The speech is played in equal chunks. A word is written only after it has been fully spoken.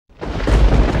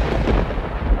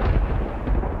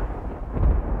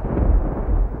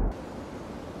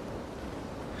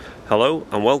Hello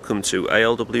and welcome to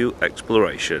ALW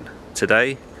Exploration.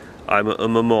 Today I'm at a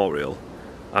memorial,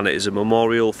 and it is a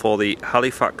memorial for the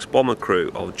Halifax bomber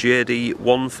crew of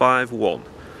JD151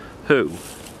 who,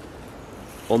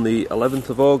 on the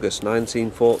 11th of August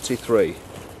 1943,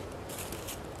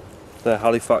 their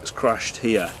Halifax crashed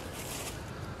here.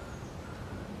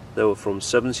 They were from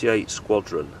 78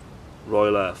 Squadron,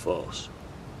 Royal Air Force.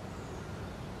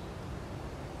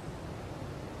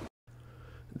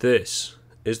 This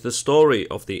is the story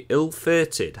of the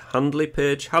ill-fated Handley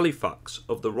Halifax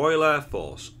of the Royal Air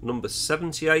Force, number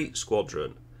 78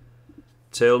 Squadron.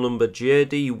 Tail number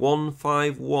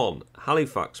JD151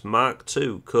 Halifax Mark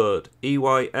II code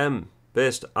EYM,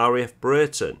 based at RAAF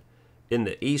Breighton in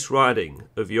the East Riding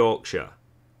of Yorkshire.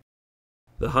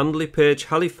 The Handley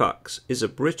Halifax is a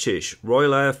British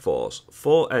Royal Air Force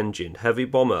 4-engined heavy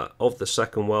bomber of the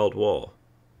Second World War.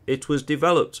 It was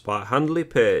developed by Handley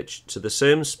to the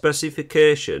same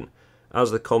specification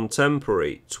as the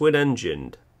contemporary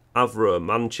twin-engined Avro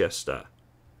Manchester.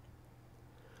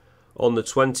 On the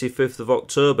 25th of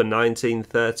October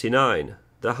 1939,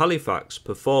 the Halifax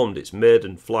performed its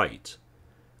maiden flight,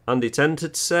 and it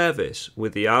entered service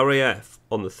with the RAAF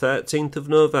on the 13th of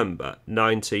November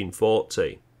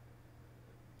 1940.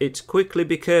 It quickly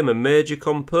became a major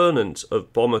component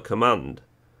of Bomber Command,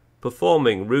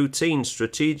 performing routine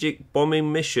strategic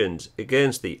bombing missions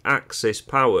against the Axis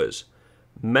powers,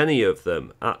 many of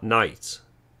them at night.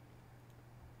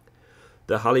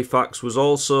 The Halifax was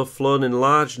also flown in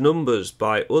large numbers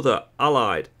by other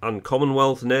Allied and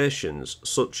Commonwealth nations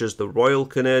such as the Royal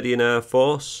Canadian Air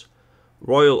Force,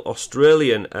 Royal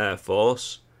Australian Air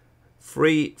Force,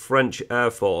 Free French Air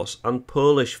Force and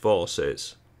Polish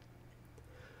forces.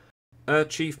 Air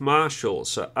Chief Marshal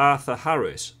Sir Arthur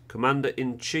Harris,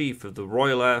 Commander-in-Chief of the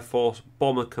Royal Air Force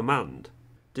Bomber Command,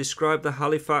 described the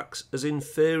Halifax as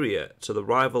inferior to the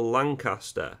rival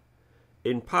Lancaster,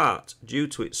 in part due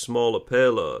to its smaller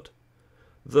payload,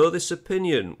 though this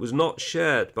opinion was not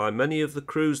shared by many of the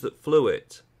crews that flew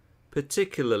it,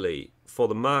 particularly for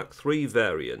the Mark III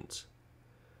variant.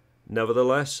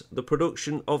 Nevertheless, the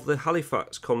production of the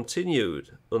Halifax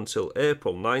continued until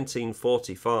April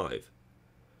 1945.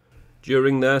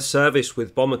 During their service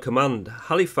with Bomber Command,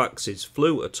 Halifaxes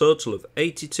flew a total of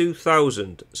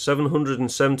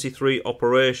 82,773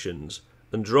 operations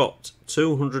and dropped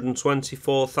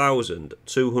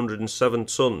 224,207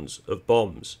 tons of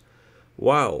bombs,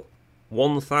 while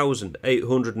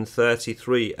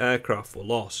 1,833 aircraft were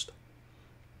lost.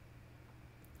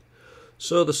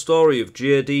 So the story of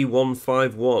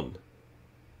JD151.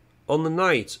 On the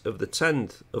night of the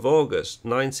 10th of August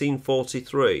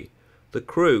 1943, the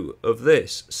crew of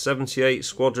this 78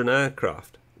 Squadron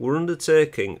aircraft were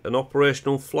undertaking an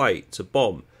operational flight to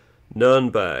bomb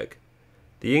Nürnberg.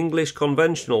 The English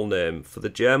conventional name for the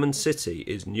German city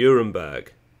is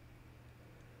Nuremberg.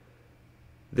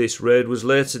 This raid was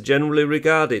later generally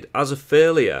regarded as a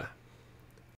failure.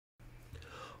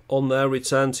 On their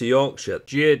return to Yorkshire,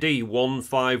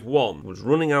 JD151 was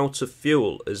running out of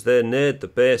fuel as they neared the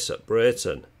base at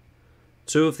Breighton.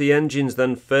 Two of the engines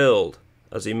then failed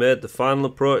as he made the final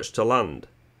approach to land.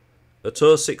 At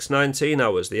 06:19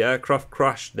 hours, the aircraft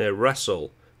crashed near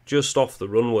Wressle, just off the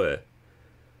runway.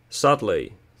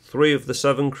 Sadly, 3 of the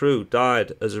 7 crew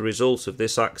died as a result of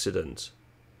this accident.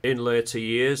 In later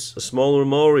years, a small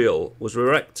memorial was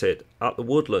erected at the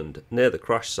woodland near the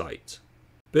crash site.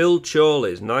 Bill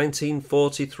Chorley's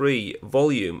 1943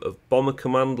 volume of Bomber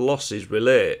Command Losses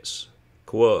relates,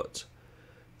 quote,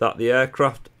 that the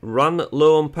aircraft ran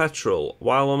low on petrol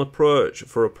while on approach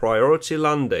for a priority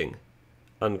landing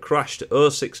and crashed at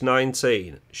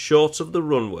 06:19 short of the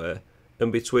runway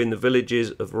and between the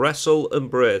villages of Wressle and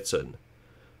Breighton,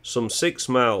 some 6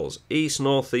 miles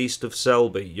east-northeast of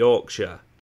Selby, Yorkshire.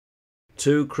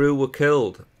 2 crew were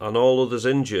killed and all others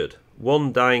injured,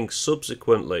 one dying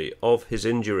subsequently of his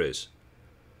injuries.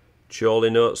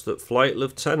 Chorley notes that Flight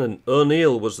Lieutenant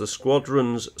O'Neill was the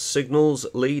squadron's signals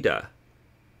leader.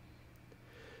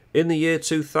 In the year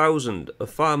 2000, a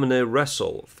farmer near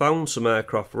Wressle found some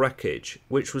aircraft wreckage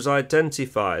which was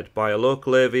identified by a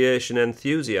local aviation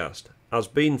enthusiast as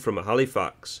being from a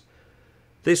Halifax.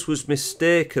 This was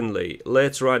mistakenly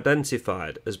later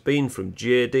identified as being from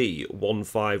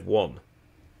JD151.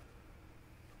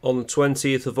 On the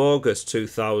 20th of August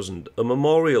 2000, a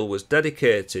memorial was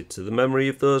dedicated to the memory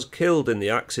of those killed in the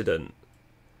accident.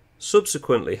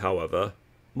 Subsequently, however,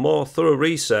 more thorough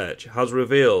research has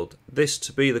revealed this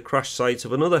to be the crash site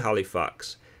of another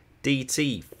Halifax,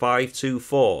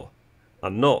 DT524,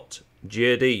 and not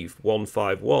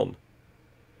JD151.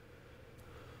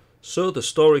 So the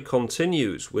story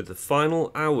continues with the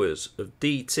final hours of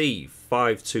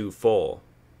DT524.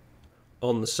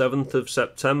 On the 7th of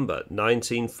September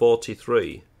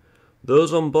 1943,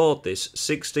 those on board this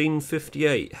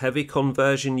 1658 Heavy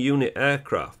Conversion Unit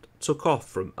aircraft took off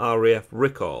from RAAF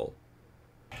Rickhall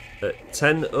at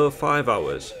 10:05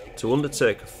 hours to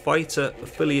undertake a fighter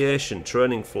affiliation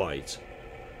training flight.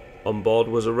 On board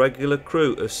was a regular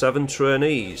crew of 7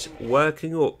 trainees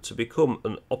working up to become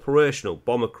an operational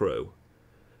bomber crew.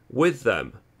 With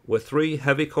them were 3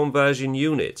 Heavy Conversion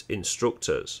Unit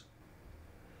instructors.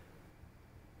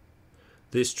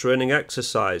 This training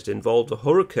exercise involved a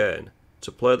Hurricane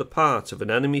to play the part of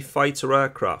an enemy fighter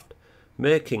aircraft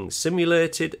making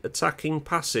simulated attacking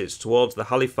passes towards the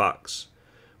Halifax,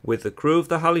 with the crew of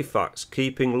the Halifax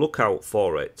keeping lookout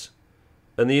for it,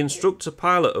 and the instructor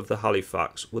pilot of the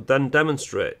Halifax would then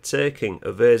demonstrate taking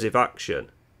evasive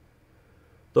action.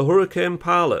 The Hurricane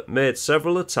pilot made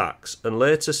several attacks and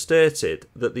later stated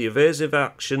that the evasive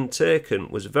action taken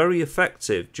was very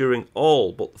effective during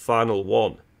all but the final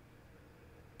one.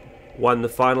 When the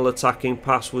final attacking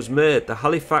pass was made, the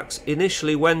Halifax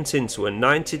initially went into a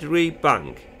 90-degree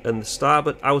bank and the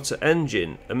starboard outer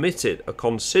engine emitted a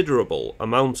considerable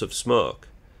amount of smoke.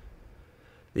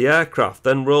 The aircraft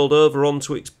then rolled over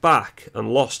onto its back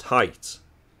and lost height.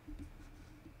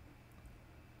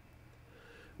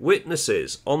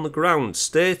 Witnesses on the ground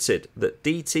stated that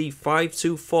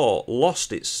DT524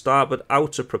 lost its starboard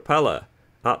outer propeller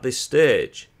at this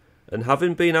stage, and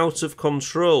having been out of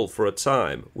control for a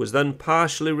time, was then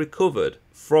partially recovered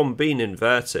from being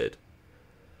inverted.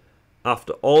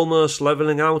 After almost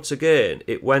levelling out again,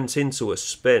 it went into a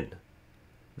spin.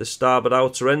 The starboard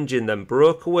outer engine then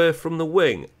broke away from the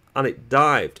wing and it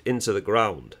dived into the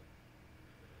ground.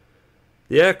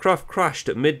 The aircraft crashed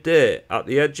at midday at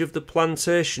the edge of the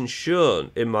plantation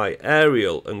shown in my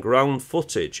aerial and ground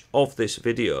footage of this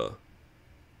video.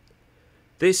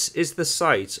 This is the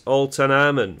site all 10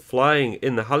 airmen flying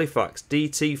in the Halifax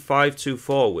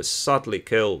DT524 was sadly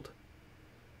killed.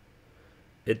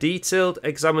 A detailed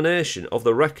examination of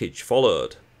the wreckage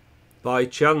followed. By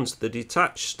chance, the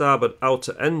detached starboard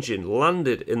outer engine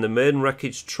landed in the main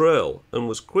wreckage trail and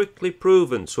was quickly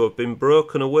proven to have been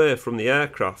broken away from the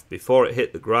aircraft before it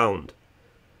hit the ground.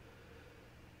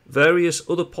 Various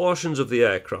other portions of the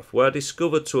aircraft were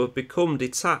discovered to have become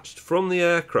detached from the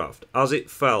aircraft as it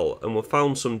fell and were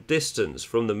found some distance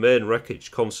from the main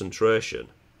wreckage concentration.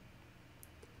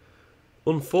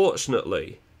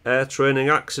 Unfortunately, air training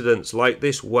accidents like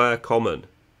this were common.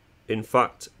 In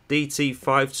fact,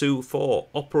 DT524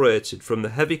 operated from the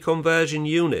Heavy Conversion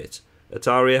Unit at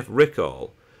RAAF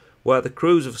Rickhall, where the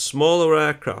crews of smaller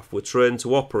aircraft were trained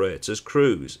to operate as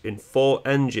crews in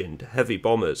 4-engined heavy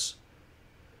bombers.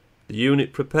 The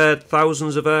unit prepared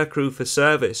thousands of aircrew for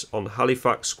service on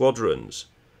Halifax squadrons.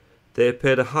 They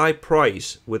paid a high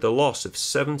price with a loss of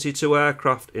 72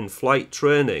 aircraft in flight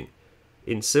training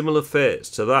in similar fates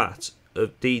to that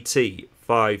of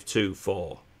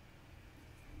DT524.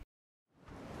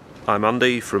 I'm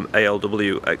Andy from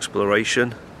ALW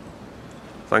Exploration.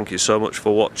 Thank you so much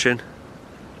for watching.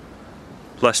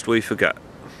 Lest we forget.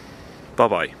 Bye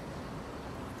bye.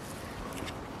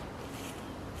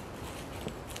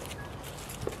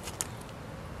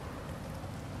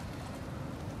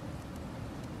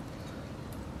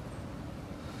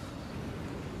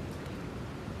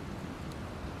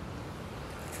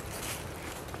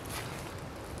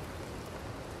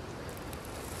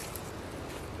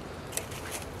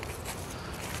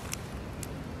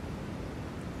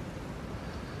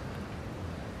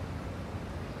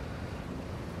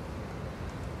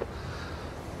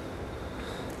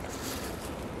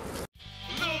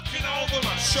 Looking over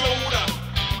my shoulder,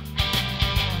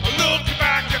 looking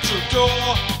back at your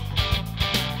door.